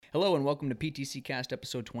Hello and welcome to PTC Cast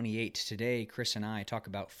episode 28. Today, Chris and I talk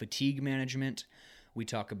about fatigue management. We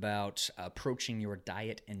talk about approaching your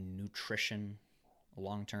diet and nutrition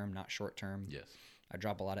long term, not short term. Yes. I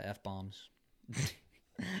drop a lot of F-bombs.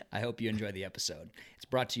 I hope you enjoy the episode. It's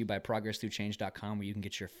brought to you by ProgressThroughChange.com, where you can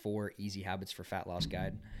get your 4 Easy Habits for Fat Loss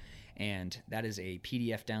guide. And that is a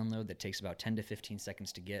PDF download that takes about 10 to 15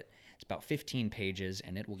 seconds to get. It's about 15 pages,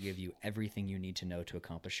 and it will give you everything you need to know to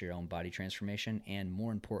accomplish your own body transformation and,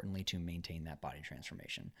 more importantly, to maintain that body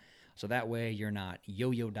transformation. So that way you're not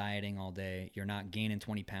yo-yo dieting all day. You're not gaining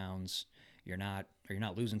 20 pounds. You're not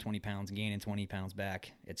losing 20 pounds and gaining 20 pounds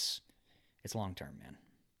back. It's long-term, man.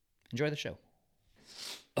 Enjoy the show.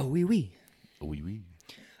 Oh, wee wee. Oh, wee wee.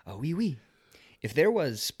 Oh, wee wee. If there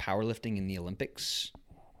was powerlifting in the Olympics,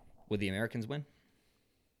 would the Americans win?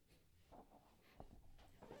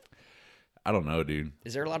 I don't know, dude.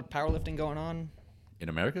 Is there a lot of powerlifting going on? In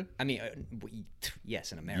America? I mean,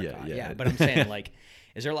 yes, in America. Yeah. But I'm saying, like,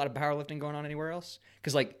 is there a lot of powerlifting going on anywhere else?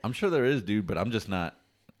 Because, like, I'm sure there is, dude, but I'm just not,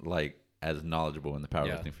 like, as knowledgeable in the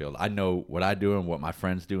powerlifting field. I know what I do and what my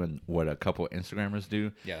friends do and what a couple Instagrammers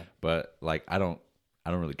do. Yeah. But, like, I don't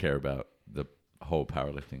really care about the whole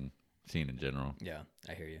powerlifting scene in general. Yeah,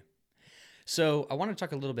 I hear you. So I want to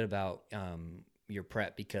talk a little bit about your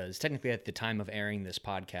prep, because technically at the time of airing this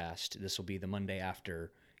podcast, this will be the Monday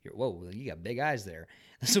after your, whoa, you got big eyes there.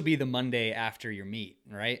 This will be the Monday after your meet,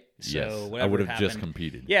 right? So yes, I would have just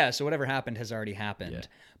competed. Yeah, so whatever happened has already happened. Yeah.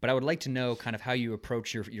 But I would like to know kind of how you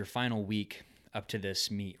approach your final week up to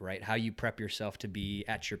this meet, right? How you prep yourself to be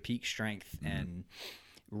at your peak strength and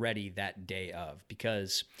ready that day of.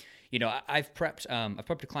 Because, you know, I've prepped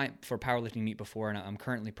a client for a powerlifting meet before, and I'm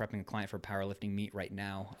currently prepping a client for a powerlifting meet right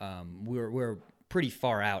now. We're pretty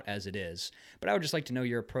far out as it is, but I would just like to know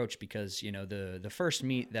your approach, because, you know, the first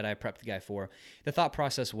meet that I prepped the guy for, the thought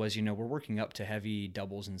process was, you know, we're working up to heavy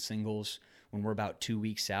doubles and singles when we're about 2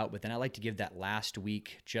 weeks out, but then I like to give that last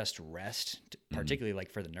week just rest, particularly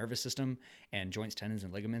like for the nervous system and joints, tendons,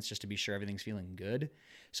 and ligaments, just to be sure everything's feeling good.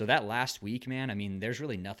 So that last week, man, I mean, there's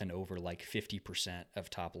really nothing over like 50% of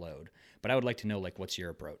top load, but I would like to know, like, what's your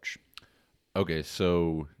approach? Okay,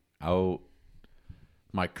 so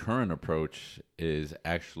my current approach is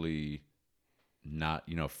actually not,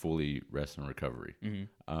 fully rest and recovery.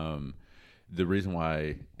 Mm-hmm. The reason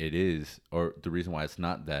why it is, or the reason why it's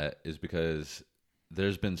not that, is because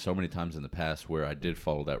there's been so many times in the past where I did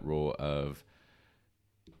follow that rule of,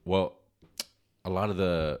 well, a lot of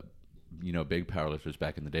the, big powerlifters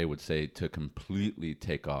back in the day would say to completely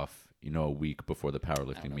take off, a week before the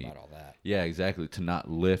powerlifting meet. About all that. Yeah, exactly. To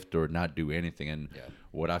not lift or not do anything. And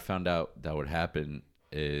what I found out that would happen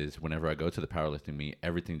is whenever I go to the powerlifting meet,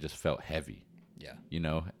 everything just felt heavy. Yeah.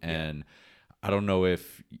 And I don't know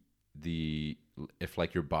if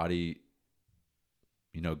like your body,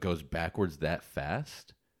 goes backwards that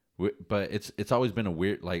fast, but it's always been a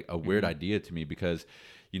weird idea to me, because,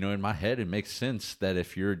 in my head, it makes sense that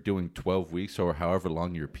if you're doing 12 weeks or however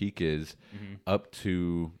long your peak is up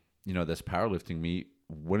to, this powerlifting meet,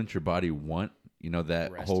 wouldn't your body want,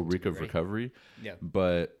 that Rest whole week of ready. recovery? Yeah.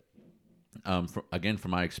 But from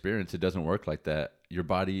my experience, it doesn't work like that. Your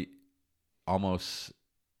body almost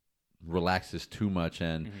relaxes too much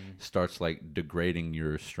and starts like degrading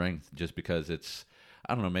your strength, just because it's,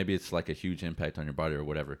 I don't know, maybe it's like a huge impact on your body or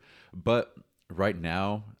whatever. But right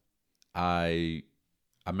now, I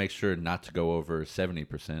make sure not to go over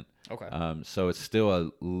 70%. Okay. So it's still a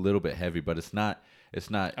little bit heavy, but it's not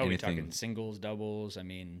Are we anything. talking singles, doubles? I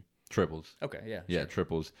mean, Triples. okay, yeah. Yeah, Sure.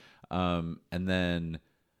 triples. And then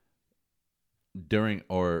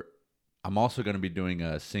I'm also going to be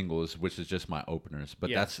doing singles, which is just my openers, but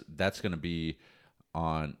that's going to be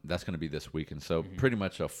this weekend. So pretty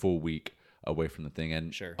much a full week away from the thing.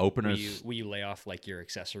 And Sure. openers. Will you lay off like your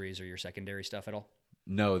accessories or your secondary stuff at all?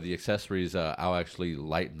 No, the accessories, I'll actually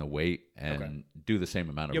lighten the weight and do the same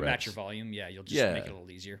amount of You'll reps. match your volume. Yeah. You'll just make it a little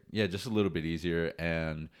easier. Yeah, just a little bit easier.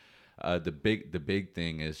 And the big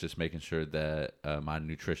thing is just making sure that my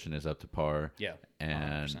nutrition is up to par. Yeah.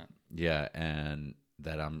 And 100%. yeah, and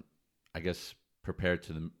that I'm, I guess, prepared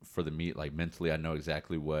for the meet. Like mentally, I know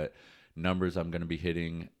exactly what numbers I'm going to be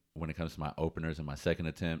hitting when it comes to my openers and my second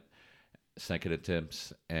attempts,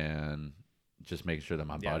 and just making sure that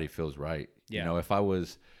my body feels right. Yeah. If I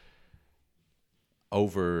was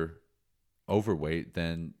overweight,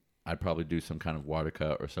 then I'd probably do some kind of water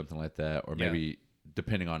cut or something like that, or maybe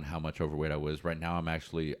depending on how much overweight I was. Right now, I'm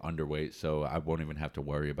actually underweight, so I won't even have to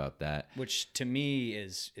worry about that. Which to me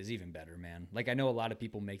is even better, man. Like, I know a lot of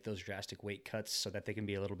people make those drastic weight cuts so that they can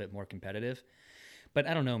be a little bit more competitive. But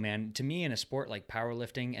I don't know, man. To me, in a sport like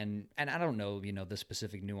powerlifting, and I don't know, the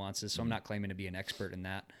specific nuances, so I'm not claiming to be an expert in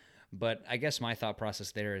that. But I guess my thought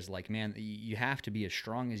process there is like, man, you have to be as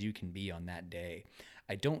strong as you can be on that day.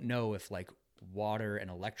 I don't know if like water and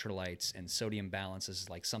electrolytes and sodium balance is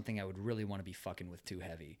like something I would really want to be fucking with too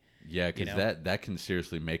heavy. Yeah, because that can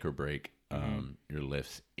seriously make or break your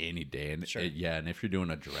lifts any day. And Sure. and if you're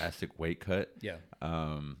doing a drastic weight cut,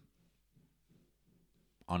 on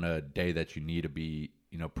a day that you need to be,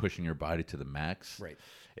 pushing your body to the max. Right.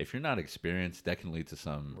 If you're not experienced, that can lead to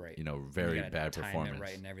some, Right. Very You gotta bad time it performance.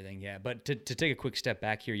 right and everything. Yeah. But to take a quick step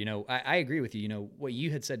back here, I agree with you. What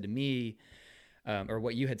you had said to me, or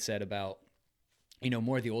what you had said about,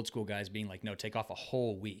 more of the old school guys being like, no, take off a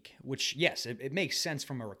whole week, which yes, it makes sense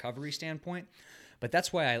from a recovery standpoint, but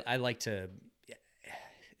that's why I like to,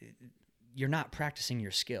 you're not practicing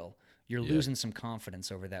your skill. You're losing some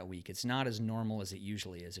confidence over that week. It's not as normal as it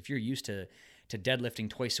usually is. If you're used to deadlifting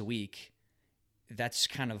twice a week, that's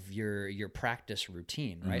kind of your practice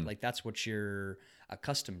routine, right? Like that's what you're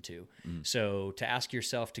accustomed to. So to ask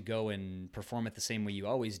yourself to go and perform it the same way you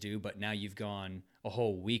always do, but now you've gone a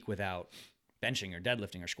whole week without benching or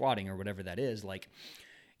deadlifting or squatting or whatever that is, like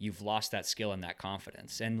you've lost that skill and that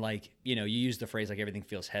confidence. And like, you use the phrase like everything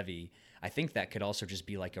feels heavy. I think that could also just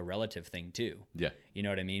be like a relative thing too. Yeah. You know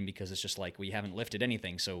what I mean? Because it's just like, we haven't lifted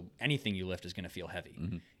anything. So anything you lift is going to feel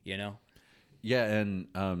heavy, Yeah. And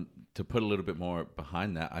to put a little bit more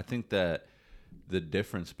behind that, I think that the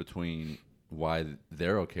difference between why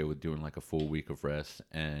they're okay with doing like a full week of rest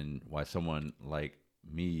and why someone like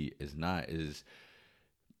me is not is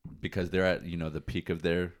because they're at, the peak of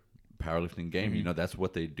their powerlifting game. That's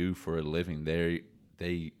what they do for a living. They're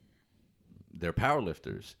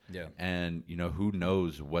powerlifters. Yeah. And, who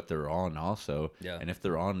knows what they're on also. Yeah. And if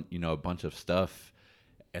they're on, a bunch of stuff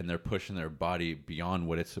and they're pushing their body beyond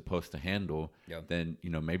what it's supposed to handle, then,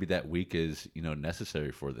 maybe that week is,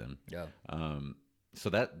 necessary for them. Yeah. So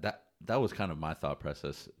that was kind of my thought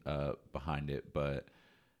process behind it. But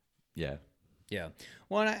yeah. Yeah.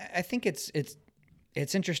 Well, and I think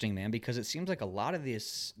it's interesting, man, because it seems like a lot of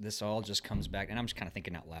this all just comes back, and I'm just kind of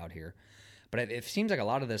thinking out loud here, but it seems like a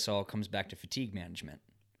lot of this all comes back to fatigue management.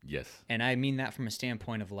 Yes. And I mean that from a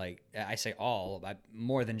standpoint of like, I say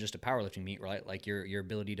more than just a powerlifting meet, right? Like your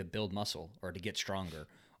ability to build muscle or to get stronger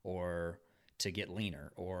or to get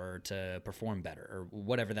leaner or to perform better or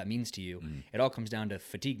whatever that means to you. It all comes down to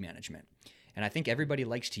fatigue management. And I think everybody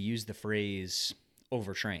likes to use the phrase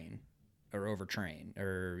overtrain or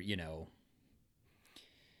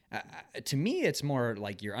to me, it's more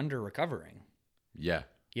like you're under recovering. Yeah.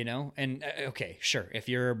 And okay, sure. If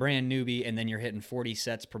you're a brand newbie and then you're hitting 40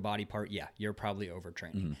 sets per body part, yeah, you're probably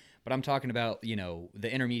overtraining. But I'm talking about, the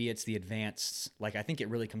intermediates, the advanced, like I think it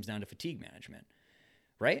really comes down to fatigue management,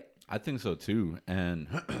 right? I think so too. And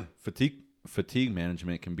fatigue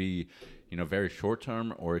management can be, very short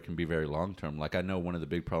term or it can be very long term. Like I know one of the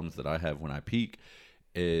big problems that I have when I peak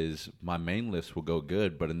is my main lifts will go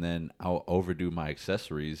good, but and then I'll overdo my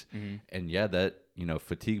accessories. And that,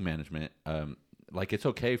 fatigue management, like it's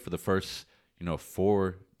okay for the first,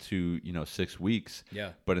 4 to, 6 weeks.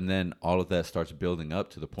 Yeah. But and then all of that starts building up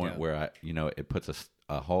to the point where I, it puts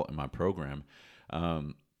a halt in my program.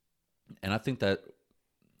 And I think that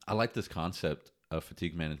I like this concept of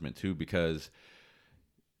fatigue management too, because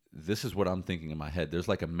this is what I'm thinking in my head. There's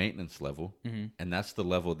like a maintenance level, and that's the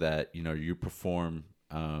level that, you perform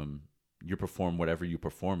whatever you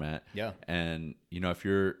perform at. Yeah. And, if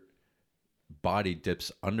your body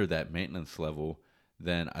dips under that maintenance level,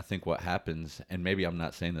 then I think what happens, and maybe I'm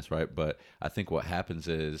not saying this right, but I think what happens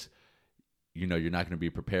is, you're not going to be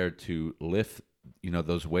prepared to lift,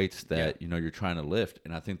 those weights that, you're trying to lift.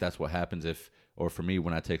 And I think that's what happens for me,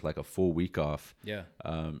 when I take like a full week off,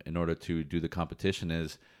 in order to do the competition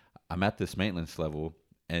is I'm at this maintenance level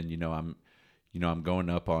and, I'm going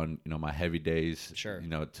up on, my heavy days, sure.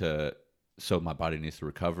 So my body needs to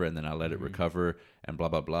recover, and then I let it recover and blah,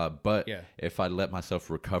 blah, blah. But if I let myself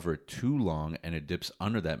recover too long and it dips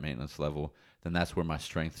under that maintenance level, then that's where my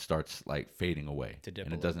strength starts like fading away. To dip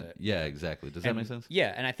and a it little doesn't. bit. Yeah, exactly. Does that make sense?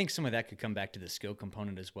 Yeah, and I think some of that could come back to the skill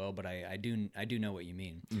component as well. But I do know what you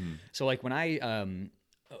mean. So like when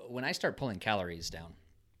I start pulling calories down,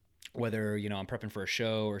 whether I'm prepping for a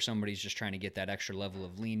show or somebody's just trying to get that extra level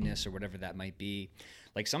of leanness or whatever that might be,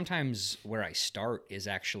 like sometimes where I start is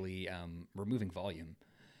actually removing volume.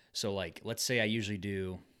 So like let's say I usually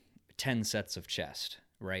do 10 sets of chest,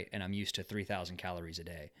 right? And I'm used to 3,000 calories a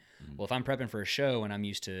day. Well, if I'm prepping for a show and I'm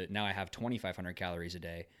used to, now I have 2,500 calories a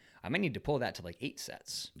day, I might need to pull that to like 8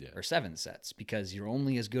 sets or 7 sets, because you're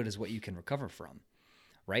only as good as what you can recover from,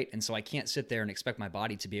 right? And so I can't sit there and expect my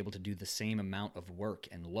body to be able to do the same amount of work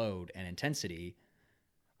and load and intensity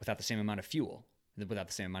without the same amount of fuel, without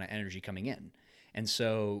the same amount of energy coming in. And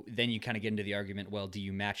so then you kind of get into the argument, well, do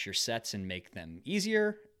you match your sets and make them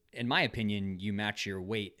easier? In my opinion, you match your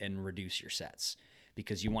weight and reduce your sets,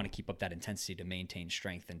 because you want to keep up that intensity to maintain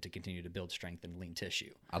strength and to continue to build strength and lean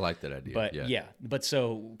tissue. I like that idea. But but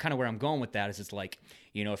so kind of where I'm going with that is, it's like,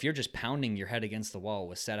 you know, if you're just pounding your head against the wall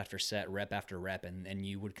with set after set, rep after rep, and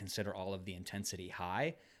you would consider all of the intensity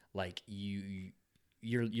high, like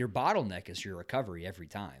your bottleneck is your recovery every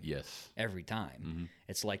time. Yes. Every time. Mm-hmm.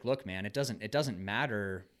 It's like, look, man, it doesn't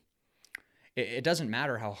matter. It doesn't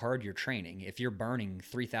matter how hard you're training. If you're burning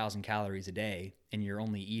 3,000 calories a day and you're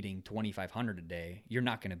only eating 2,500 a day, you're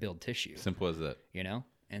not going to build tissue. Simple as that. You know?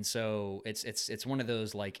 And so it's one of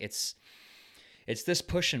those, like, it's this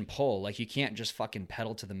push and pull. Like, you can't just fucking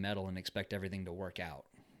pedal to the metal and expect everything to work out,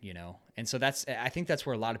 you know? And so I think that's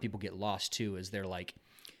where a lot of people get lost too, is they're like,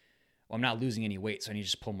 well, I'm not losing any weight, so I need to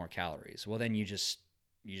just pull more calories. Well, then you just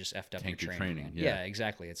effed up your training. Yeah,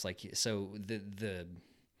 exactly. It's like, so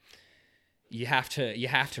you have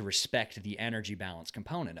to respect the energy balance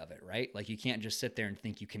component of it, right? Like, you can't just sit there and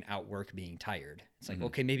think you can outwork being tired. It's like,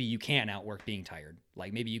 okay, maybe you can outwork being tired.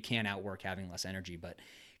 Like, maybe you can outwork having less energy, but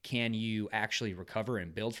can you actually recover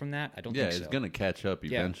and build from that? I don't think so. Yeah, it's going to catch up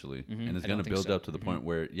eventually. Yeah. And it's going to build up to the point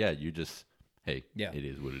where, you just, hey, it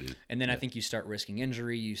is what it is. And then I think you start risking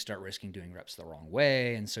injury. You start risking doing reps the wrong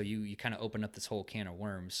way. And so you kind of open up this whole can of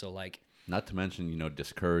worms. So, like, not to mention,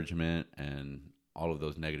 discouragement and all of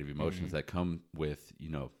those negative emotions that come with,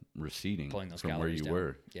 receding pulling those from where you down.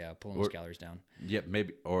 were. Yeah, pulling those calories down. Yeah,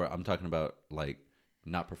 maybe. Or I'm talking about, like,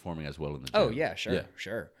 not performing as well in the gym. Oh, yeah,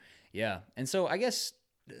 sure. Yeah. And so I guess,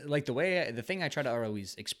 like, the thing I try to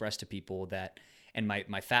always express to people that, and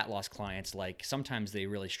my fat loss clients, like, sometimes they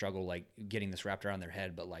really struggle, like, getting this wrapped around their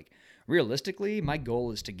head. But, like, realistically, my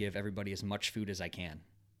goal is to give everybody as much food as I can.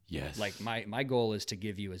 Yes. Like, my goal is to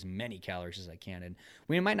give you as many calories as I can. And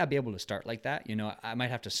we might not be able to start like that. I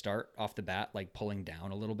might have to start off the bat, like, pulling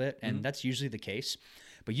down a little bit. And that's usually the case.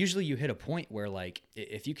 But usually you hit a point where, like,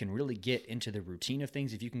 if you can really get into the routine of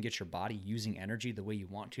things, if you can get your body using energy the way you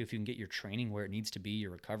want to, if you can get your training where it needs to be,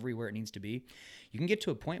 your recovery where it needs to be, you can get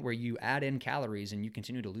to a point where you add in calories and you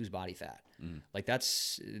continue to lose body fat. Like, that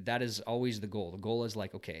is always the goal. The goal is,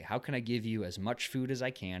 like, okay, how can I give you as much food as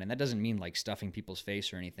I can? And that doesn't mean, like, stuffing people's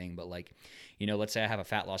face or anything, but, like, let's say I have a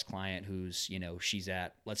fat loss client who's,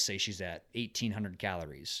 let's say she's at 1,800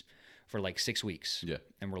 calories for, like, 6 weeks. Yeah.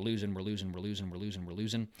 And we're losing.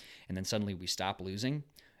 And then suddenly we stop losing.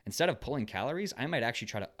 Instead of pulling calories, I might actually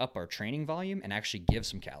try to up our training volume and actually give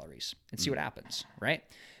some calories and see what happens, right?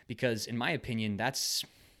 Because in my opinion,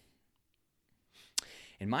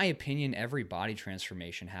 every body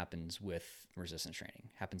transformation happens with resistance training,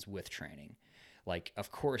 happens with training. Like,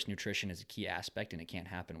 of course, nutrition is a key aspect and it can't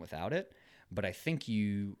happen without it. But I think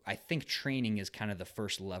training is kind of the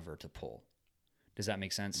first lever to pull. Does that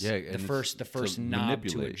make sense? Yeah. The first knob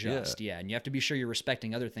to adjust. Yeah. And you have to be sure you're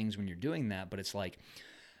respecting other things when you're doing that. But it's like,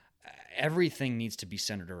 everything needs to be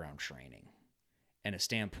centered around training and a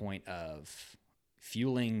standpoint of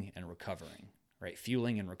fueling and recovering, right?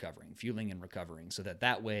 Fueling and recovering. So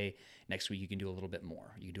that way next week you can do a little bit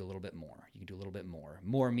more. You can do a little bit more. You can do a little bit more.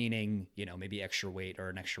 More meaning, maybe extra weight or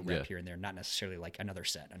an extra rep here and there, not necessarily like another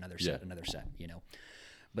set.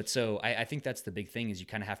 But so I think that's the big thing, is you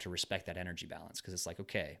kind of have to respect that energy balance, because it's like,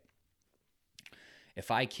 okay, if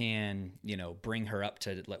I can, bring her up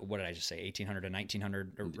to, what did I just say, 1,800 to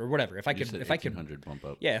 1,900 or whatever. If I could bump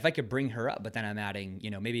up. Yeah, if I could bring her up, but then I'm adding,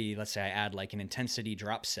 maybe let's say I add like an intensity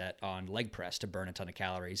drop set on leg press to burn a ton of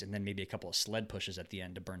calories, and then maybe a couple of sled pushes at the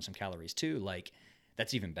end to burn some calories too. Like,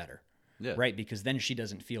 that's even better. Yeah. Right? Because then she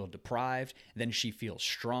doesn't feel deprived, then she feels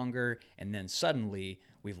stronger, and then suddenly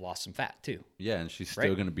we've lost some fat too. Yeah, and she's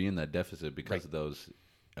still going to be in that deficit because of those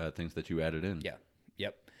things that you added in. Yeah.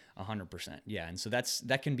 Yep. 100%. Yeah. And so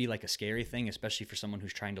that can be like a scary thing, especially for someone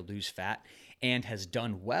who's trying to lose fat and has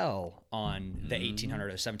done well on the 1,800 or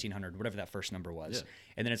 1,700, whatever that first number was. Yeah.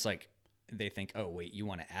 And then it's like, they think, oh, wait, you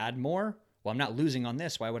want to add more? Well, I'm not losing on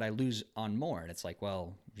this. Why would I lose on more? And it's like,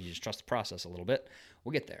 well, if you just trust the process a little bit,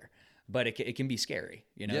 we'll get there. But it can be scary.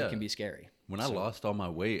 It can be scary. When I lost all my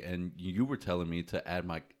weight and you were telling me to add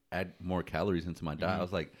more calories into my diet, I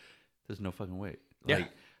was like, there's no fucking way.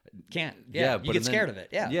 Like, can't. Yeah. You get scared of it.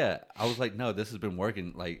 Yeah. Yeah. I was like, no, this has been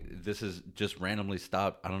working. Like, this is just randomly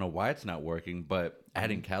stopped. I don't know why it's not working, but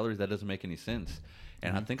adding calories, that doesn't make any sense.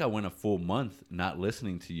 And I think I went a full month not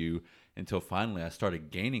listening to you until finally I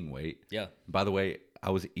started gaining weight. Yeah. By the way, I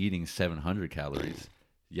was eating 700 calories.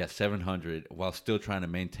 Yeah, 700 while still trying to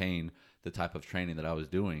maintain the type of training that I was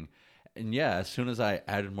doing. And yeah, as soon as I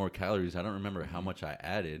added more calories, I don't remember how much I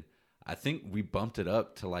added. I think we bumped it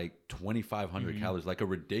up to like 2,500 calories, like a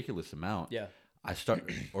ridiculous amount. Yeah.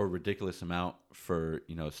 Or a ridiculous amount for,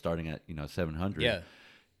 starting at, 700. Yeah.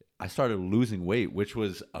 I started losing weight, which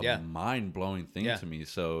was a mind-blowing thing to me.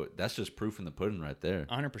 So that's just proof in the pudding right there.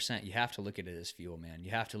 100%. You have to look at it as fuel, man.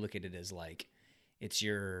 You have to look at it as like it's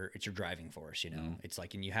your driving force, It's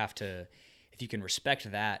like, and you have to, if you can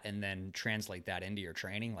respect that and then translate that into your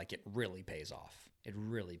training, like it really pays off. It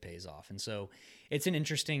really pays off. And so it's an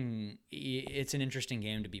interesting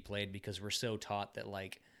game to be played because we're so taught that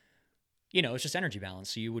like, it's just energy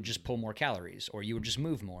balance. So you would just pull more calories or you would just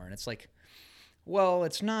move more. And it's like, well,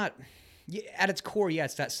 it's not at its core. Yeah,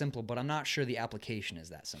 it's that simple, but I'm not sure the application is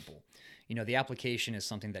that simple. The application is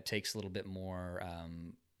something that takes a little bit more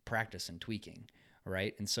practice and tweaking,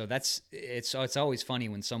 right? And so it's always funny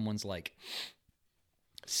when someone's like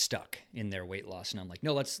stuck in their weight loss, and I'm like,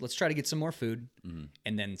 no, let's try to get some more food,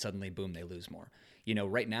 and then suddenly, boom, they lose more.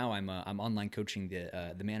 Right now I'm online coaching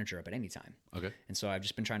the manager up at Anytime. Okay, and so I've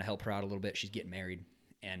just been trying to help her out a little bit. She's getting married.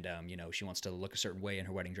 And, she wants to look a certain way in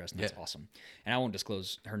her wedding dress, and that's awesome. And I won't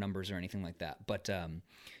disclose her numbers or anything like that. But,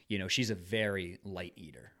 she's a very light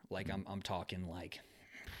eater. Like, I'm talking like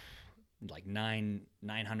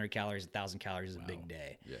 900 calories, 1,000 calories is a big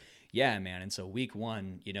day. Yeah, man. And so week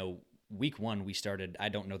one we started, I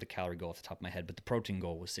don't know the calorie goal off the top of my head, but the protein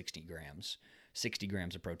goal was 60 grams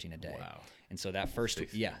of protein a day. Wow. And so that first,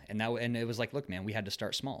 and it was like, look, man, we had to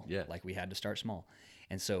start small. Yeah. Like we had to start small.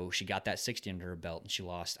 And so she got that 60 under her belt, and she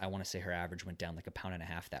lost, I want to say her average went down like 1.5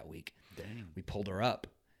 pounds that week. Dang. We pulled her up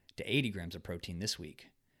to 80 grams of protein this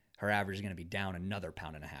week. Her average is going to be down another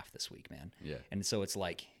 1.5 pounds this week, man. Yeah. And so it's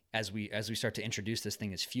like, as we start to introduce this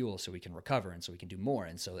thing as fuel so we can recover and so we can do more.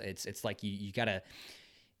 And so it's like you got to,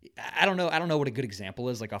 I don't know what a good example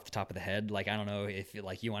is, like off the top of the head. Like, I don't know if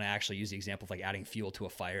like you want to actually use the example of like adding fuel to a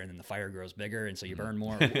fire and then the fire grows bigger and so you burn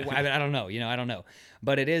more. I don't know, I don't know.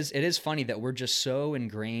 But it is funny that we're just so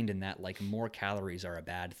ingrained in that like more calories are a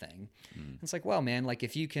bad thing. It's like, well, man, like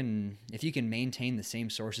if you can maintain the same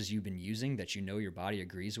sources you've been using that your body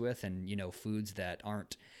agrees with, and foods that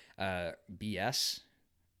aren't BS,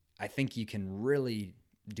 I think you can really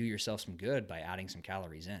do yourself some good by adding some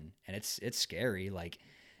calories in. And it's scary. Like,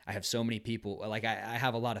 I have so many people, like I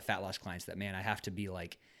have a lot of fat loss clients that, man, I have to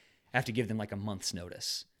give them like a month's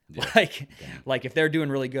notice. Yeah. Like if they're doing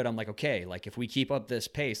really good, I'm like, okay, like if we keep up this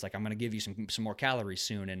pace, like I'm going to give you some more calories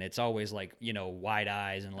soon. And it's always like, wide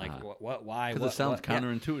eyes and like, why? Because it sounds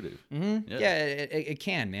counterintuitive. Yeah, it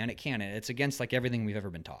can, man. It can. It's against like everything we've ever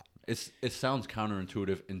been taught. It sounds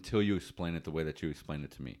counterintuitive until you explain it the way that you explained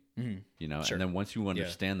it to me. Sure. And then once you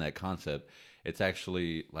understand that concept, it's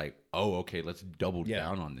actually like, oh, okay, let's double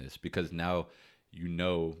down on this, because now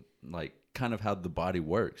like kind of how the body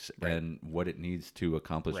works and what it needs to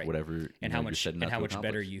accomplish whatever and how much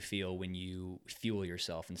better you feel when you fuel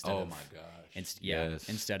yourself instead of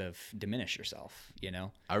instead of diminish yourself.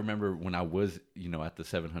 I remember when I was at the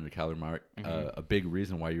 700 calorie mark, a big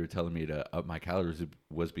reason why you were telling me to up my calories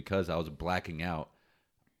was because I was blacking out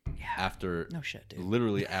after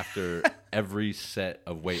literally after every set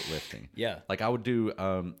of weightlifting. Like I would do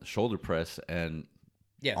shoulder press and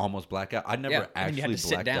almost black out. I never actually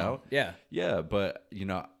blacked out. But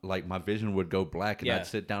like my vision would go black, and I'd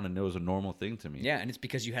sit down, and it was a normal thing to me. And it's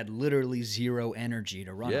because you had literally zero energy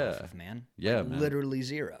to run off of, man. Man. Literally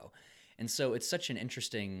zero. And so it's such an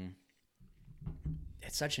interesting,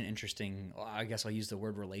 I guess I'll use the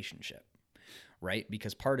word relationship, right?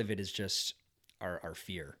 Because part of it is just our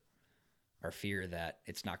fear that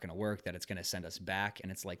it's not going to work, that it's going to send us back.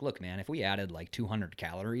 And it's like, look, man, if we added like 200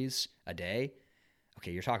 calories a day, okay,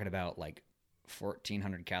 you're talking about like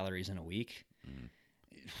 1,400 calories in a week.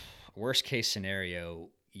 Worst case scenario,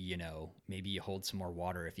 maybe you hold some more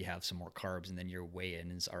water if you have some more carbs, and then your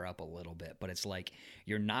weigh-ins are up a little bit. But it's like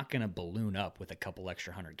you're not going to balloon up with a couple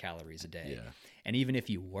extra 100 calories a day. And even if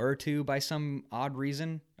you were to, by some odd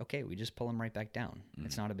reason, okay, we just pull them right back down.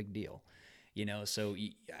 It's not a big deal. So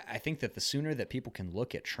I think that the sooner that people can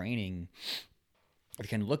look at training, or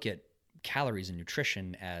can look at calories and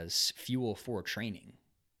nutrition as fuel for training,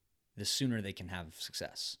 the sooner they can have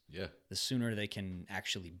success. The sooner they can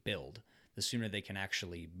actually build, the sooner they can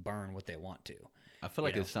actually burn what they want to. I feel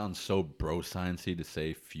like it sounds so bro sciencey to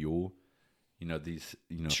say fuel, these,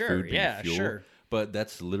 sure, food being fuel, sure. But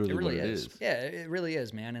that's literally what it is. Yeah, it really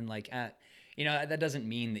is, man. And like, that doesn't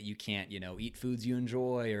mean that you can't, eat foods you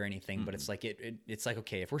enjoy or anything, but it's like, it's like,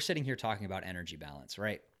 okay, if we're sitting here talking about energy balance,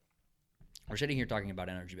 right? We're sitting here talking about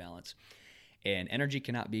energy balance, and energy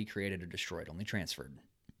cannot be created or destroyed, only transferred.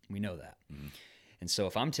 We know that. And so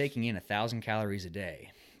if I'm taking in 1,000 calories a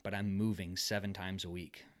day, but I'm moving 7 times a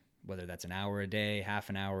week, whether that's an hour a day, half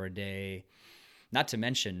an hour a day, not to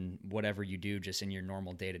mention whatever you do just in your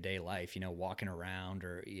normal day-to-day life, walking around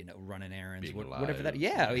or, running errands, whatever that.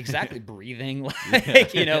 Yeah, exactly. Breathing,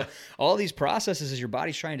 all these processes as your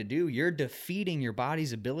body's trying to do, you're defeating your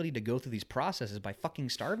body's ability to go through these processes by fucking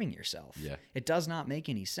starving yourself. Yeah. It does not make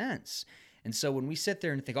any sense. And so when we sit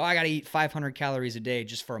there and think, I got to eat 500 calories a day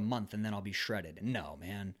just for a month and then I'll be shredded. No,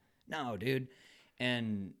 man. No, dude.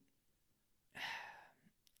 And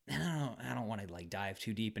I don't want to dive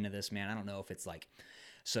too deep into this, man. I don't know if it's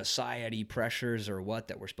society pressures or what,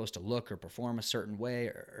 that we're supposed to look or perform a certain way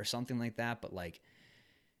or something like that. But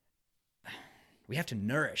we have to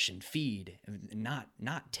nourish and feed and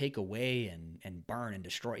not take away and burn and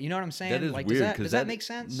destroy. You know what I'm saying? That is weird. Does that make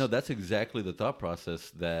sense? No, that's exactly the thought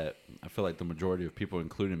process that I feel like the majority of people,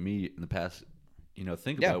 including me in the past,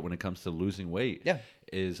 think about when it comes to losing weight. Yeah.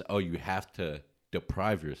 Is, you have to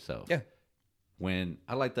deprive yourself. Yeah. When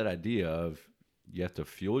I like that idea of you have to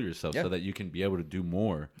fuel yourself so that you can be able to do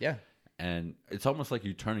more. Yeah. And it's almost like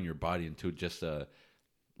you're turning your body into just a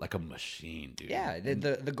machine, dude. Yeah.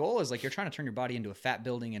 The goal is you're trying to turn your body into a fat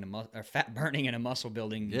building and a fat burning and a muscle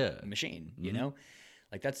building machine,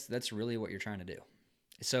 that's really what you're trying to do.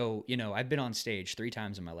 So, I've been on stage 3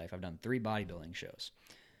 times in my life. I've done 3 bodybuilding shows.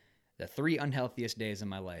 The 3 unhealthiest days of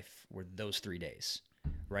my life were those 3 days,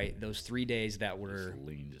 right? Those 3 days that were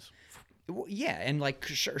lean, just... Yeah, and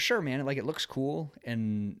sure, man, it looks cool,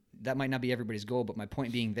 and that might not be everybody's goal, but my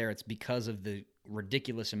point being there, it's because of the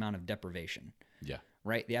ridiculous amount of deprivation. Yeah.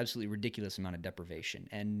 Right? The absolutely ridiculous amount of deprivation.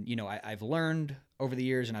 And, I've learned over the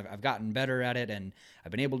years, and I've gotten better at it, and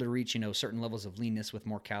I've been able to reach, certain levels of leanness with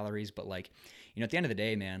more calories, but at the end of the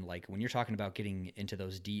day, man, when you're talking about getting into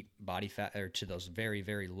those deep body fat, or to those very,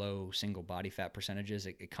 very low single body fat percentages,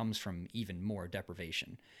 it comes from even more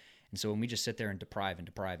deprivation. And so when we just sit there and deprive,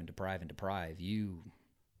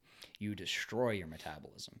 you destroy your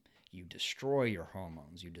metabolism. You destroy your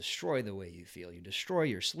hormones. You destroy the way you feel. You destroy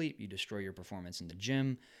your sleep. You destroy your performance in the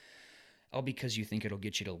gym, all because you think it'll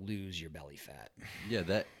get you to lose your belly fat. Yeah,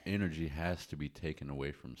 that energy has to be taken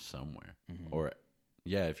away from somewhere. Mm-hmm. Or,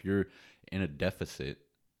 if you're in a deficit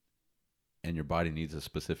and your body needs a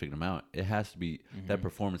specific amount, it has to be, that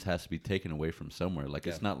performance has to be taken away from somewhere.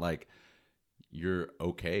 It's not like you're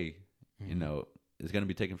okay, it's going to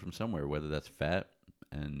be taken from somewhere, whether that's fat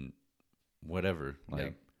and whatever.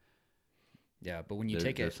 Yeah, but when you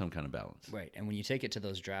take it, there's some kind of balance. Right. And when you take it to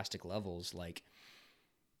those drastic levels,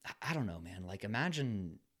 I don't know, man,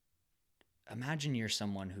 imagine you're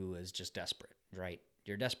someone who is just desperate, right?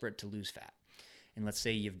 You're desperate to lose fat. And let's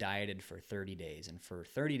say you've dieted for 30 days, and for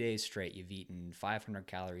 30 days straight, you've eaten 500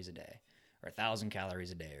 calories a day, or 1,000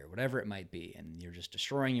 calories a day, or whatever it might be, and you're just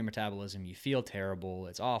destroying your metabolism. You feel terrible.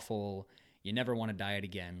 It's awful. You never want to diet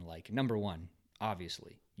again. Number one,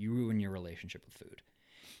 obviously, you ruin your relationship with food.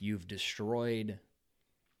 You've destroyed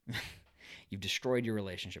your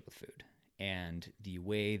relationship with food, and the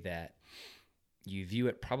way that you view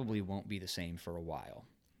it probably won't be the same for a while.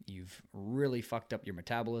 You've really fucked up your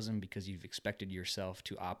metabolism because you've expected yourself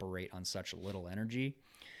to operate on such little energy.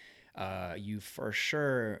 You've for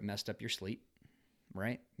sure messed up your sleep,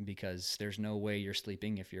 right? Because there's no way you're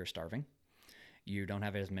sleeping if you're starving. You don't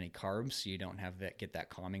have as many carbs, so you don't get that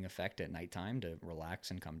calming effect at nighttime to relax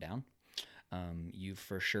and come down. You've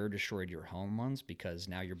for sure destroyed your hormones because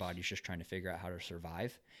now your body's just trying to figure out how to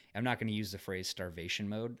survive. I'm not going to use the phrase starvation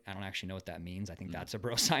mode. I don't actually know what that means. I think that's a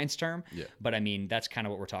bro science term. Yeah. But that's kind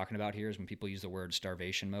of what we're talking about here is when people use the word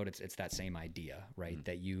starvation mode, it's that same idea, right?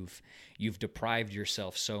 That you've deprived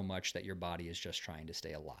yourself so much that your body is just trying to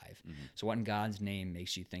stay alive. So what in God's name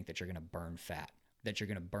makes you think that you're going to burn fat, that you're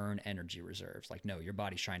going to burn energy reserves? No, your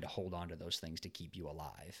body's trying to hold on to those things to keep you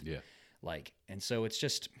alive. Yeah. And so it's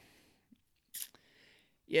just...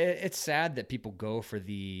 Yeah, it's sad that people go for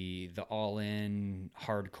the all-in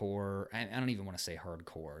hardcore. I don't even want to say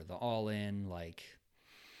hardcore. The all-in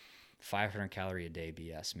 500 calorie a day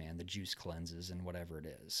BS, man. The juice cleanses and whatever it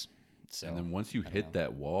is. So, and then once you hit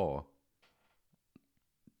that wall,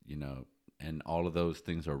 and all of those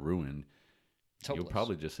things are ruined, you'll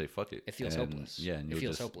probably just say fuck it. It feels hopeless. Yeah, and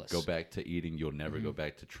you'll just go back to eating. You'll never go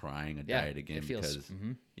back to trying a diet again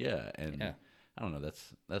I don't know.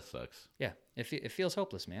 That sucks. Yeah, it feels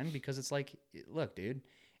hopeless, man, because it's look, dude,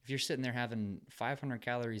 if you're sitting there having 500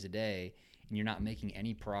 calories a day and you're not making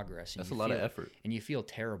any progress, and that's a lot of effort, and you feel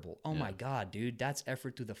terrible. Oh my God, dude, that's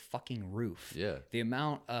effort through the fucking roof. Yeah, the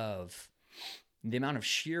amount of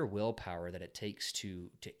sheer willpower that it takes to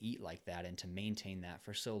eat like that and to maintain that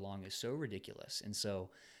for so long is so ridiculous. And so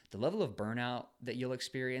the level of burnout that you'll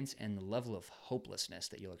experience and the level of hopelessness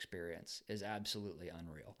that you'll experience is absolutely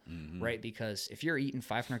unreal, right? Because if you're eating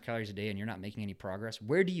 500 calories a day and you're not making any progress,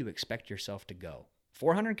 where do you expect yourself to go?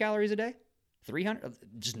 400 calories a day? 300?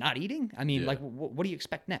 Just not eating? I mean, like, what do you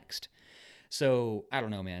expect next? So I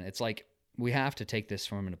don't know, man. It's like we have to take this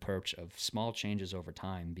from an approach of small changes over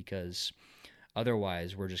time, because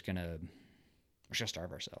otherwise we're just gonna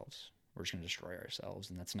starve ourselves. We're just gonna destroy ourselves,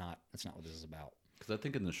 and that's not what this is about. Because I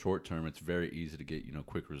think in the short term, it's very easy to get,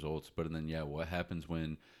 quick results. But then, what happens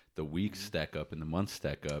when the weeks stack up and the months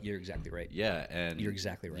stack up? You're exactly right. Yeah, and you're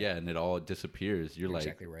exactly right. Yeah, and it all disappears. You're like,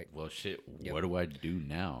 exactly right. Well, shit, what do I do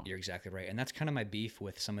now? You're exactly right. And that's kind of my beef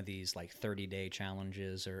with some of these like 30-day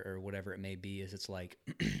challenges or whatever it may be, is it's like,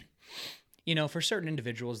 for certain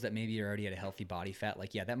individuals that maybe are already at a healthy body fat,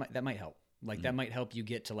 like, that might help. Like that might help you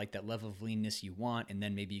get to like that level of leanness you want, and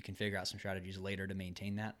then maybe you can figure out some strategies later to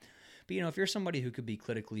maintain that. But if you're somebody who could be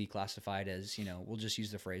clinically classified as, we'll just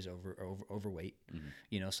use the phrase overweight,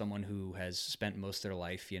 someone who has spent most of their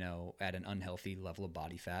life, at an unhealthy level of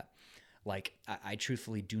body fat, like I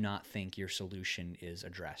truthfully do not think your solution is a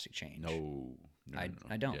drastic change. No.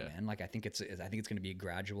 I don't, man. Like I think it's going to be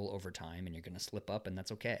gradual over time, and you're going to slip up, and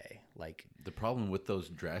that's okay. Like the problem with those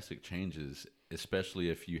drastic changes, especially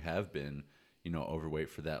if you have been, overweight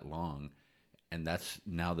for that long, and that's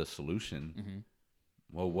now the solution.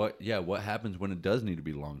 Well, what happens when it does need to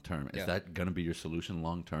be long term? Is that going to be your solution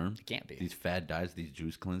long term? It can't be. These fad diets, these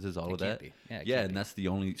juice cleanses, all of that. Be. And that's the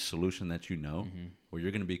only solution that Well,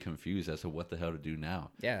 you're going to be confused as to what the hell to do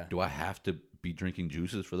now. Yeah. Do I have to be drinking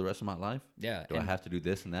juices for the rest of my life? Yeah. Do I have to do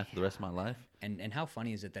this and that for the rest of my life? And how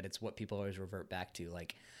funny is it that it's what people always revert back to?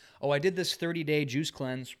 Like, oh, I did this 30-day juice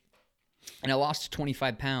cleanse, and I lost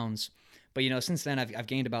 25 pounds. But since then I've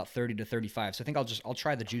gained about 30 to 35. So I think I'll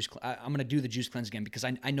try the juice. I'm going to do the juice cleanse again because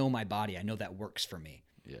I know my body. I know that works for me.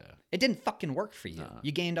 Yeah. It didn't fucking work for you. Nah.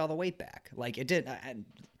 You gained all the weight back. Like it did.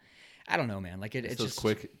 I don't know, man. Like it's just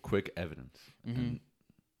quick evidence. And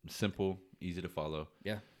simple, easy to follow.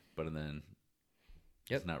 Yeah. But then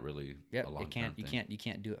it's not really a long term thing. You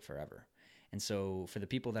can't do it forever. And so for the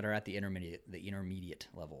people that are at the intermediate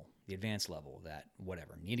level, the advanced level, that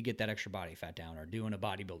whatever, need to get that extra body fat down or doing a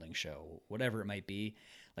bodybuilding show, whatever it might be,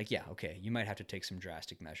 like, okay, you might have to take some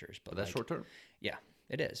drastic measures. But that's short term. Yeah,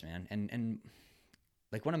 it is, man. And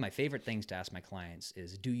like one of my favorite things to ask my clients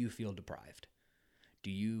is, do you feel deprived?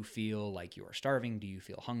 Do you feel like you are starving? Do you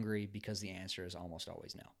feel hungry? Because the answer is almost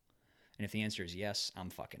always no. And if the answer is yes, I'm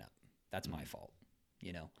fucking up. That's my fault,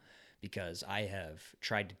 because I have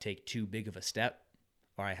tried to take too big of a step,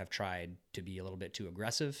 or I have tried to be a little bit too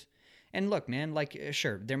aggressive. And look, man, like,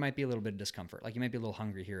 sure, there might be a little bit of discomfort. Like you might be a little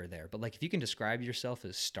hungry here or there, but like if you can describe yourself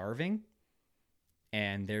as starving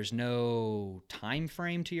and there's no time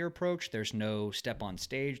frame to your approach, there's no step on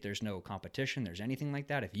stage, there's no competition, there's anything like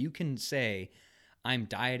that. If you can say, I'm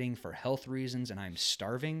dieting for health reasons and I'm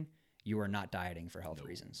starving, you are not dieting for health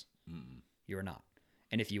reasons. You are not.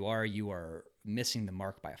 And if you are missing the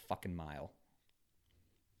mark by a fucking mile.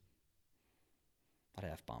 A lot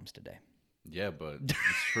of F-bombs today. Yeah, but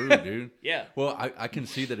it's true, dude. Yeah. Well, I can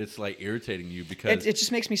see that it's like irritating you because it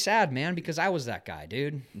just makes me sad, man, because I was that guy,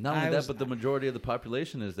 dude. Not only that, but the majority of the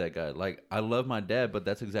population is that guy. Like, I love my dad, but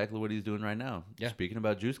that's exactly what he's doing right now. Yeah. Speaking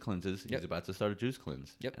about juice cleanses, he's about to start a juice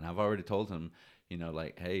cleanse. Yep. And I've already told him,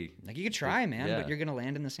 like, hey. Like, you could try, man, but you're going to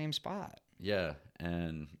land in the same spot. Yeah,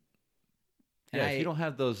 and if you don't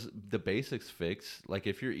have the basics fixed, like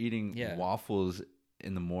if you're eating waffles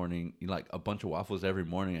in the morning, like a bunch of waffles every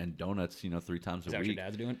morning and donuts, 3 times a week. Is that what your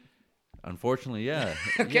dad's doing? Unfortunately, yeah.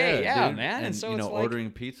 Okay, dude. Man. And so it's like, ordering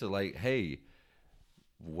pizza, like, hey,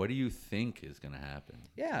 what do you think is going to happen?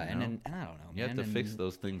 Yeah, and I don't know, man. You have to fix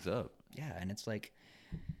those things up. Yeah, and it's like,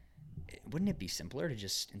 wouldn't it be simpler to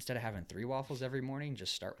just, instead of having 3 waffles every morning,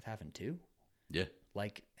 just start with having 2? Yeah.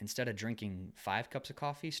 Like, instead of drinking 5 cups of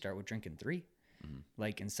coffee, start with drinking 3.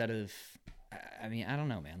 Like, instead of, I mean, I don't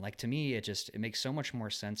know, man. Like, to me, it makes so much more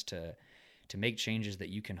sense to make changes that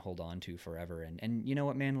you can hold on to forever. And you know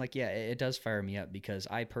what, man? Like, it does fire me up because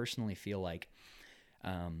I personally feel like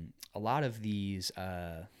a lot of these,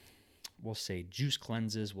 we'll say juice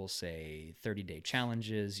cleanses, we'll say 30-day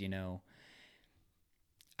challenges,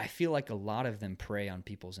 I feel like a lot of them prey on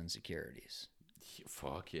people's insecurities.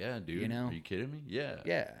 Fuck yeah, dude. Are you kidding me? Yeah.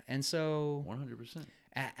 Yeah. And so 100%.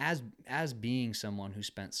 As being someone who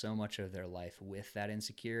spent so much of their life with that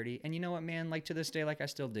insecurity, and you know what, man, like to this day, like I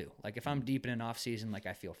still do. Like if I'm deep in an off season, like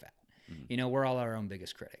I feel fat. We're all our own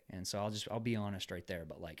biggest critic. And so I'll be honest right there.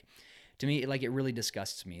 But like to me, like it really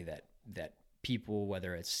disgusts me that people,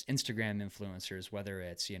 whether it's Instagram influencers, whether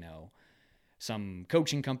it's, some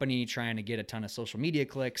coaching company trying to get a ton of social media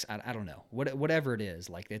clicks. I don't know. Whatever it is,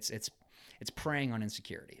 like it's preying on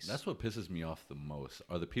insecurities. That's what pisses me off the most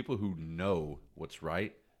are the people who know what's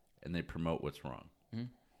right and they promote what's wrong. Mm-hmm.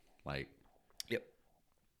 Like,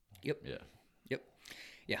 Yep.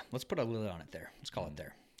 Yeah. Let's put a lid on it there. Let's call it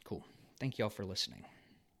there. Cool. Thank y'all for listening.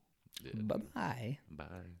 Yeah. Bye-bye. Bye.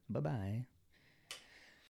 Bye-bye.